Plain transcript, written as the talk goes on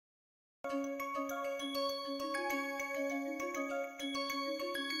So,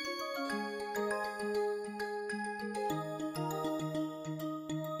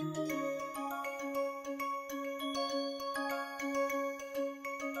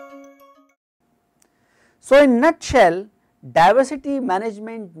 in nutshell, diversity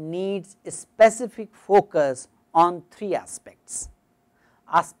management needs a specific focus on three aspects.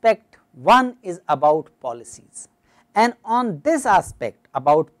 Aspect 1 is about policies, and on this aspect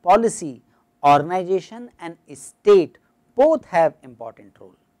about policy, organization and state both have important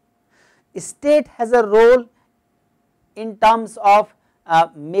role. State has a role in terms of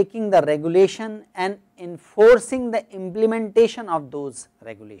making the regulation and enforcing the implementation of those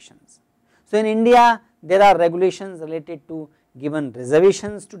regulations. So, in India there are regulations related to given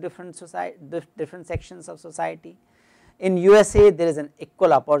reservations to different sections of society. In USA there is an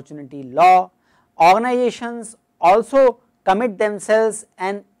equal opportunity law. Organizations also commit themselves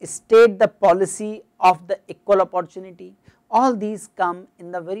and state the policy of the equal opportunity. All these come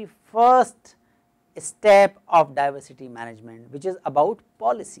in the very first step of diversity management, which is about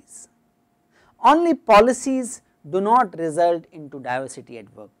policies. Only policies do not result into diversity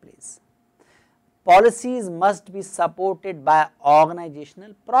at workplace. Policies must be supported by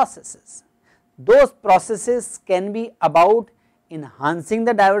organizational processes. Those processes can be about enhancing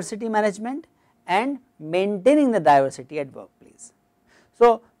the diversity management and maintaining the diversity at workplace.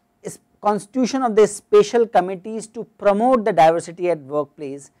 So, constitution of the special committees to promote the diversity at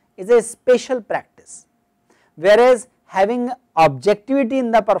workplace is a special practice, whereas having objectivity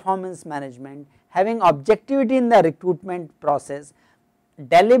in the performance management, having objectivity in the recruitment process,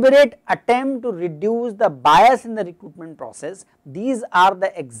 deliberate attempt to reduce the bias in the recruitment process, these are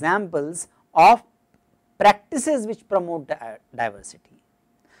the examples of practices which promote diversity.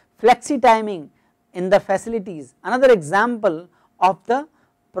 Flexi timing in the facilities, another example of the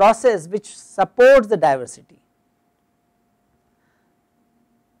process which supports the diversity.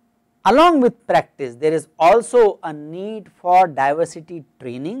 Along with practice, there is also a need for diversity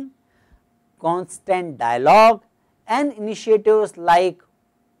training, constant dialogue and initiatives like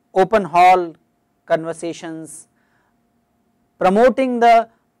open hall conversations, promoting the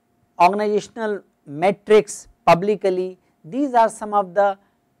organizational metrics publicly. These are some of the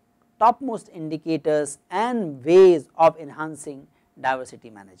topmost indicators and ways of enhancing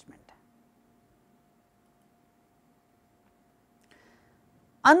diversity management.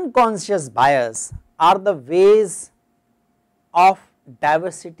 Unconscious bias are the ways of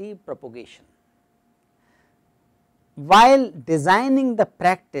diversity propagation. While designing the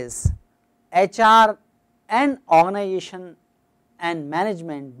practice, HR and organization and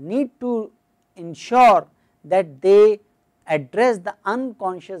management need to ensure that they address the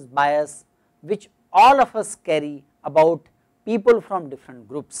unconscious bias which all of us carry about people from different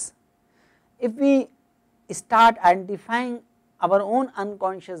groups. If we start identifying our own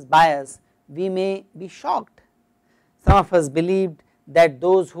unconscious bias, we may be shocked. Some of us believed that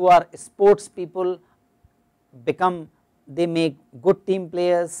those who are sports people they make good team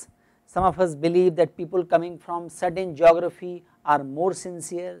players. Some of us believe that people coming from certain geography are more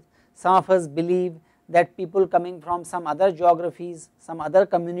sincere. Some of us believe that people coming from some other geographies, some other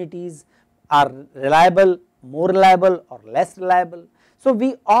communities are reliable, more reliable or less reliable. So,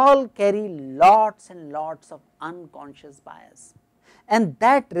 we all carry lots and lots of unconscious bias, and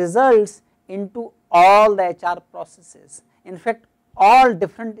that results into all the HR processes, in fact all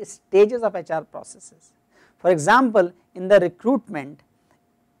different stages of HR processes. For example, in the recruitment,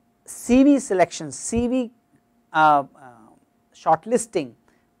 CV selection, CV shortlisting,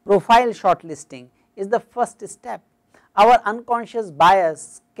 profile shortlisting is the first step. Our unconscious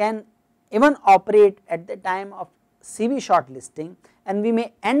bias can even operate at the time of CV shortlisting, and we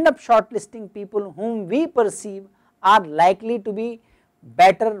may end up shortlisting people whom we perceive are likely to be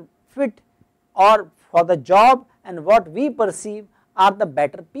better fit or for the job, and what we perceive are the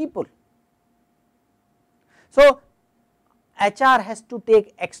better people. So, HR has to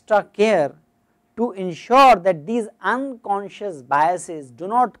take extra care to ensure that these unconscious biases do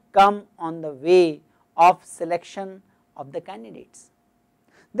not come on the way of selection of the candidates.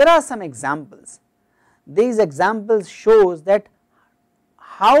 There are some examples. These examples shows that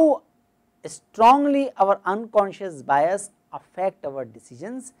how strongly our unconscious bias affect our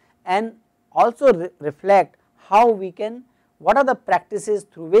decisions, and also reflect how we can, what are the practices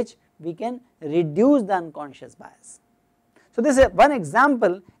through which we can reduce the unconscious bias. So, this one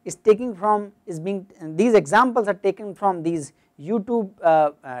example is taken from these examples are taken from these YouTube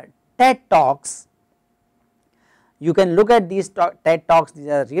TED talks. You can look at these TED talks, these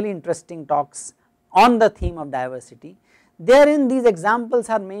are really interesting talks on the theme of diversity. Therein these examples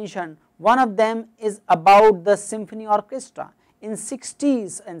are mentioned One of them is about the symphony orchestra. In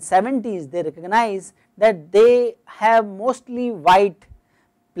 60s and 70s they recognize that they have mostly white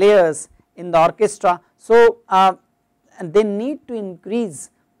players in the orchestra. So, and they need to increase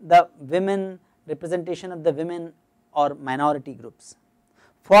the women representation of the women or minority groups.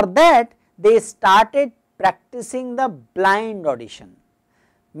 For that they started practicing the blind audition,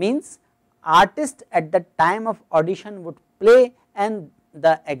 means artists at the time of audition would play and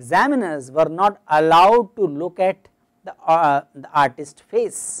the examiners were not allowed to look at the artist's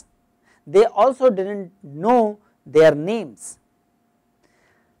face. They also did not know their names.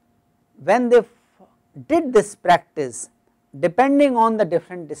 When they did this practice, depending on the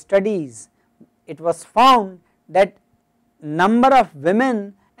different studies, it was found that number of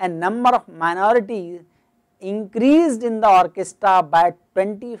women and number of minorities increased in the orchestra by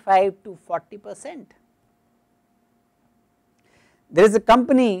 25 to 40%. There is a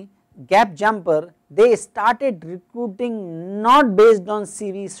company, Gap Jumper, they started recruiting not based on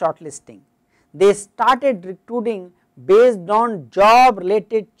CV shortlisting, they started recruiting based on job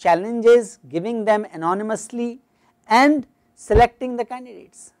related challenges, giving them anonymously and selecting the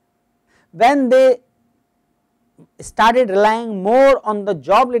candidates. When they started relying more on the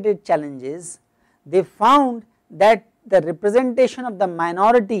job related challenges, they found that the representation of the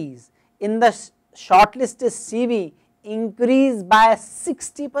minorities in the shortlisted CV increased by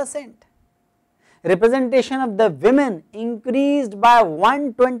 60%, representation of the women increased by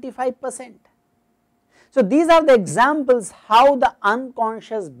 125%. So, these are the examples how the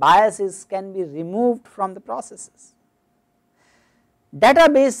unconscious biases can be removed from the processes.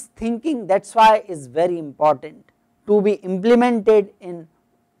 Database thinking, that is why is very important to be implemented in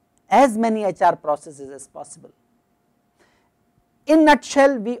as many HR processes as possible. In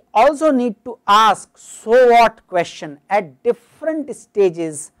nutshell, we also need to ask so what question at different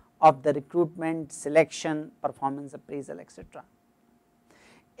stages of the recruitment, selection, performance appraisal, etc.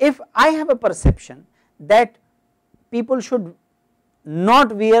 If I have a perception that people should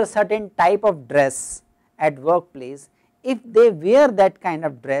not wear certain type of dress at workplace, if they wear that kind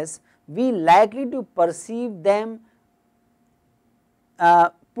of dress, we likely to perceive them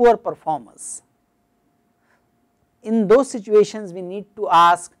poor performers. In those situations we need to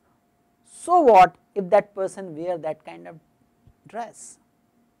ask, so what if that person wear that kind of dress?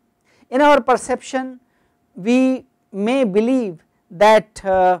 In our perception we may believe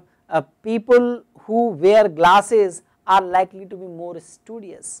that people who wear glasses are likely to be more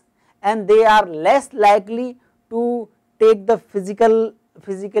studious and they are less likely to take the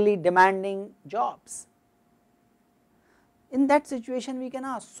physically demanding jobs. In that situation we can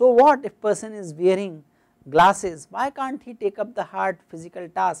ask, so what if person is wearing glasses, why can't he take up the hard physical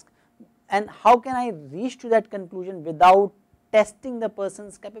task, and how can I reach to that conclusion without testing the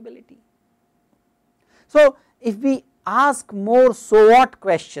person's capability? So, if we ask more so what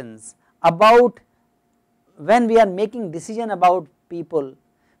questions about when we are making decision about people,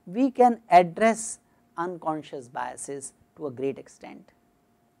 we can address unconscious biases to a great extent.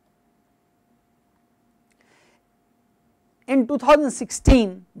 In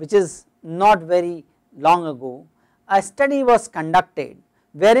 2016, which is not very long ago, a study was conducted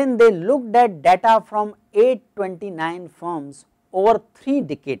wherein they looked at data from 829 firms over 3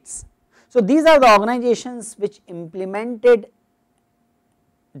 decades. So, these are the organizations which implemented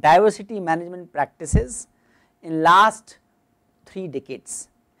diversity management practices in last 3 decades,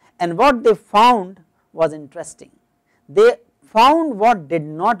 and what they found was interesting. They found what did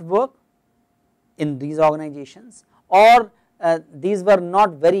not work in these organizations, or these were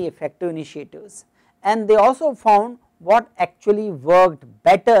not very effective initiatives, and they also found what actually worked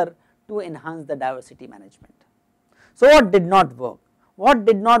better to enhance the diversity management. So, what did not work? What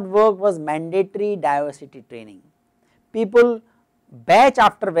did not work was mandatory diversity training. People batch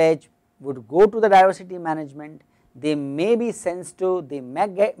after batch would go to the diversity management, they may be sensitive, they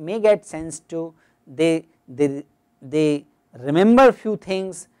may get sensitive, they remember few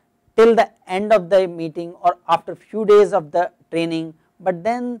things till the end of the meeting or after few days of the training, but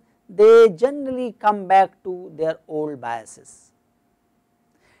then they generally come back to their old biases.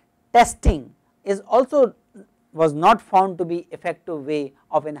 Testing is also was not found to be effective way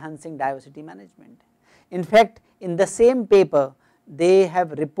of enhancing diversity management. In fact, in the same paper they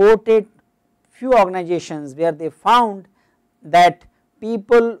have reported few organizations where they found that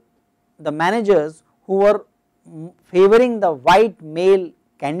people, the managers who were favoring the white male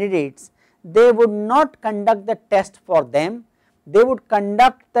candidates, they would not conduct the test for them, they would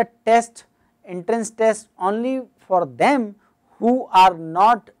conduct the test, entrance test only for them who are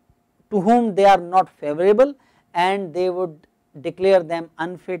not, to whom they are not favorable, and they would declare them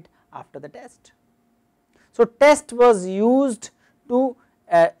unfit after the test. So, test was used to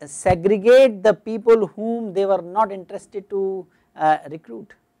segregate the people whom they were not interested to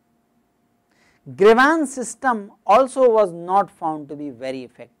recruit. Grievance system also was not found to be very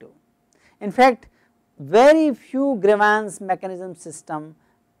effective. In fact, very few grievance mechanism system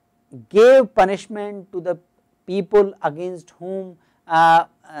gave punishment to the people against whom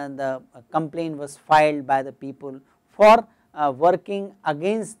the complaint was filed by the people for working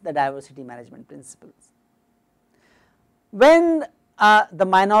against the diversity management principles. When the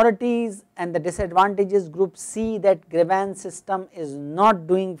minorities and the disadvantaged groups see that grievance system is not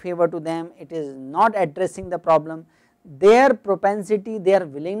doing favor to them, it is not addressing the problem, their propensity, their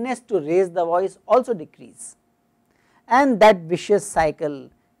willingness to raise the voice also decrease, and that vicious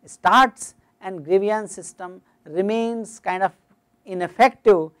cycle starts and grievance system remains kind of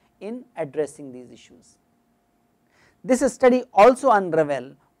ineffective in addressing these issues. This study also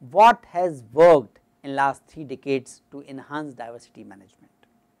unravels what has worked in last 3 decades to enhance diversity management.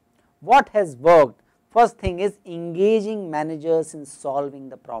 What has worked? First thing is engaging managers in solving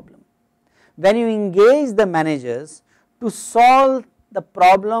the problem. When you engage the managers to solve the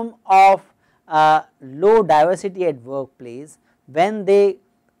problem of low diversity at workplace, when they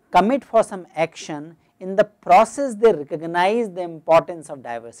commit for some action, in the process they recognize the importance of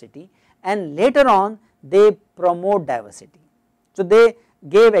diversity and later on they promote diversity. So, they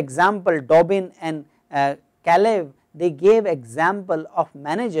gave example, Dobbin and Caleb, they gave example of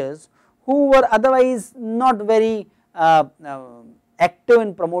managers who were otherwise not very active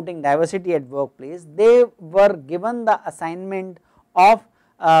in promoting diversity at workplace. They were given the assignment of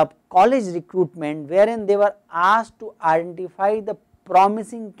college recruitment, wherein they were asked to identify the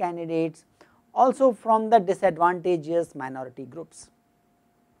promising candidates also from the disadvantageous minority groups.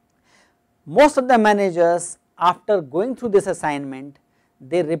 Most of the managers, after going through this assignment,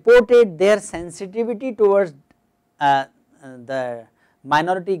 they reported their sensitivity towards the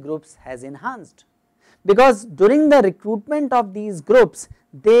minority groups has enhanced, because during the recruitment of these groups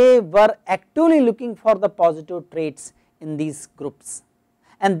they were actively looking for the positive traits in these groups,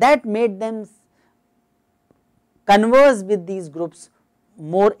 and that made them converse with these groups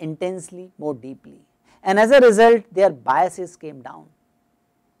more intensely, more deeply, and as a result their biases came down.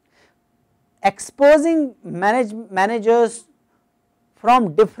 Exposing managers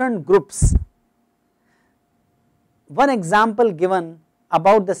from different groups. One example given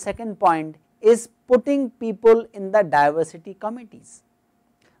about the second point is putting people in the diversity committees.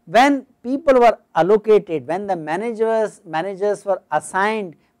 When people were allocated, when the managers were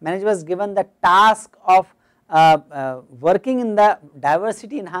assigned, managers given the task of working in the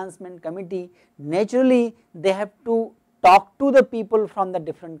diversity enhancement committee, naturally they have to talk to the people from the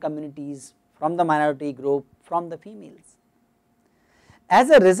different communities, from the minority group, from the females. As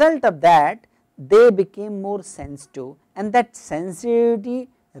a result of that, they became more sensitive, and that sensitivity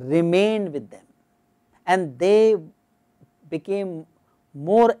remained with them, and they became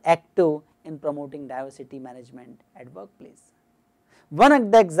more active in promoting diversity management at workplace. One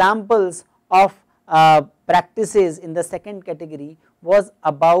of the examples of practices in the second category was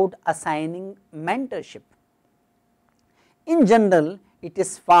about assigning mentorship. In general, it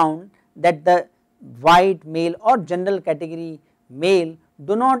is found that the white male or general category male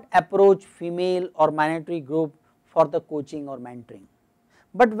do not approach female or minority group for the coaching or mentoring.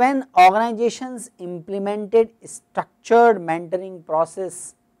 But when organizations implemented structured mentoring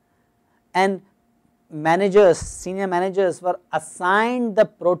process and managers, senior managers were assigned the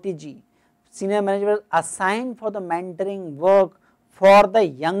protege, senior managers assigned for the mentoring work for the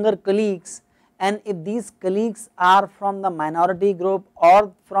younger colleagues, and if these colleagues are from the minority group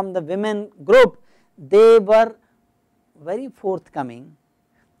or from the women group, they were very forthcoming.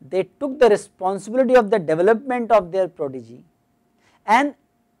 They took the responsibility of the development of their protege, and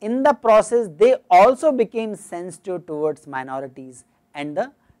in the process they also became sensitive towards minorities and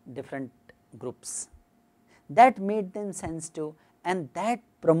the different groups. That made them sensitive, and that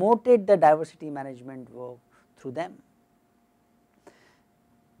promoted the diversity management work through them.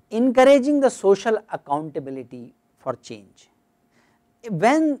 Encouraging the social accountability for change.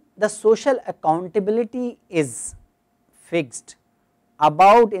 When the social accountability is fixed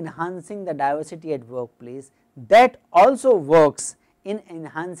about enhancing the diversity at workplace, that also works in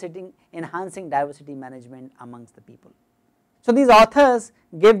enhancing diversity management amongst the people. So, these authors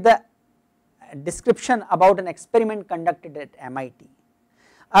give the description about an experiment conducted at MIT.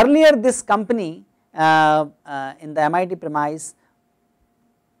 Earlier this company in the MIT premise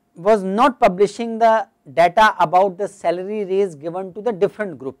was not publishing the data about the salary raise given to the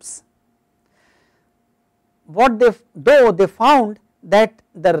different groups. Though they found that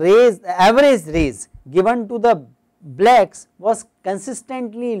the average raise given to the blacks was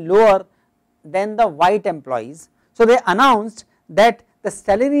consistently lower than the white employees. So, they announced that the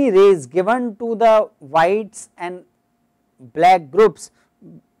salary raise given to the whites and black groups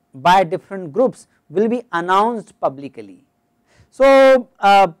by different groups will be announced publicly. So,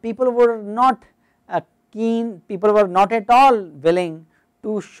 people were not keen, people were not at all willing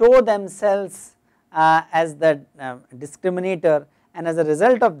to show themselves as the discriminator, and as a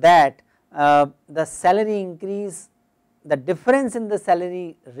result of that the salary increase, the difference in the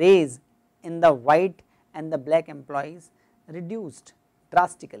salary raise in the white and the black employees reduced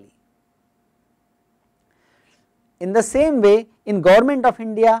drastically. In the same way, in Government of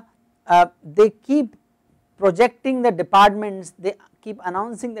India, they keep projecting the departments, they keep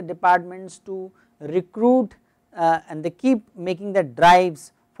announcing the departments to recruit and they keep making the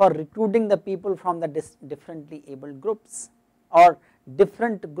drives for recruiting the people from the differently abled groups or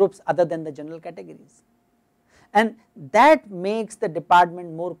different groups other than the general categories, and that makes the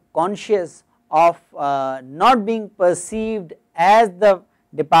department more conscious of not being perceived as the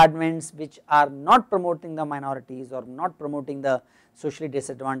departments which are not promoting the minorities or not promoting the socially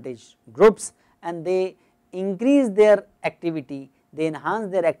disadvantaged groups, and they increase their activity, they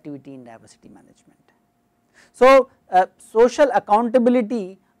enhance their activity in diversity management. So, social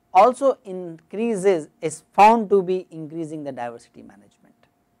accountability also increases, is found to be increasing the diversity management.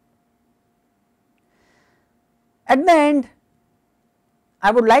 At the end,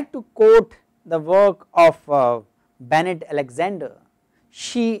 I would like to quote the work of Bennett Alexander.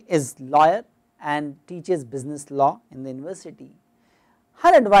 She is lawyer and teaches business law in the university.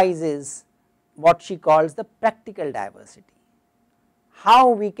 Her advice is what she calls the practical diversity,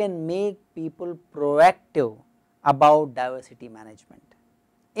 how we can make people proactive about diversity management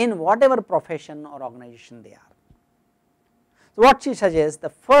in whatever profession or organization they are. So, what she suggests, the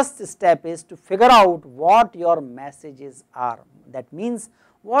first step is to figure out what your messages are, that means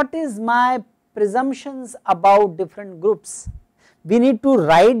what is my presumptions about different groups. We need to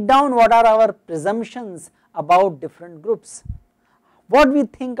write down what are our presumptions about different groups, what we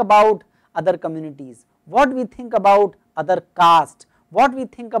think about other communities, what we think about other caste, what we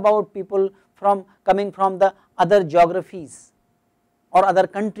think about people from coming from the other geographies or other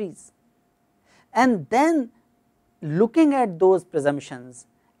countries, and then looking at those presumptions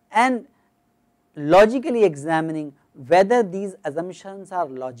and logically examining whether these assumptions are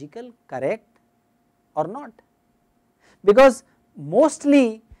logical, correct or not, because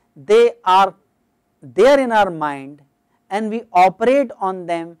mostly they are there in our mind and we operate on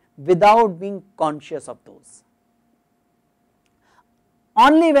them without being conscious of those.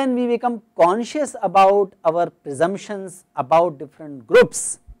 Only when we become conscious about our presumptions about different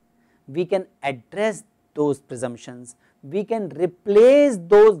groups, we can address those presumptions, we can replace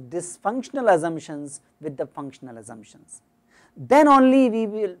those dysfunctional assumptions with the functional assumptions. Then only we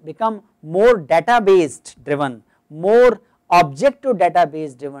will become more database driven, more objective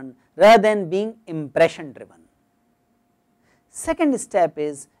database driven rather than being impression driven. Second step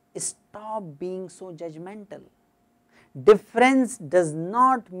is stop being so judgmental. Difference does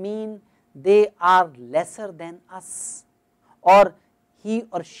not mean they are lesser than us or he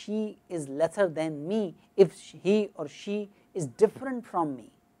or she is lesser than me if he or she is different from me.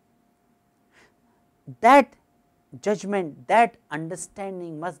 That judgment, that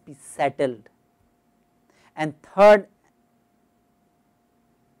understanding must be settled. And third,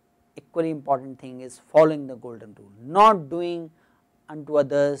 equally important thing is following the golden rule, not doing unto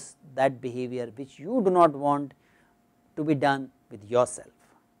others that behavior which you do not want to be done with yourself.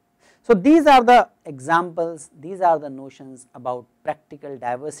 So, these are the examples, these are the notions about practical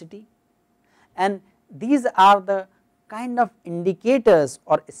diversity, and these are the kind of indicators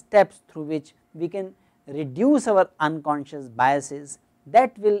or steps through which we can reduce our unconscious biases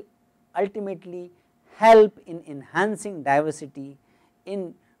that will ultimately help in enhancing diversity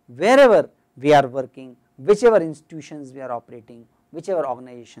in wherever we are working, whichever institutions we are operating, whichever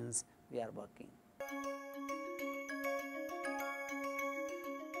organizations we are working.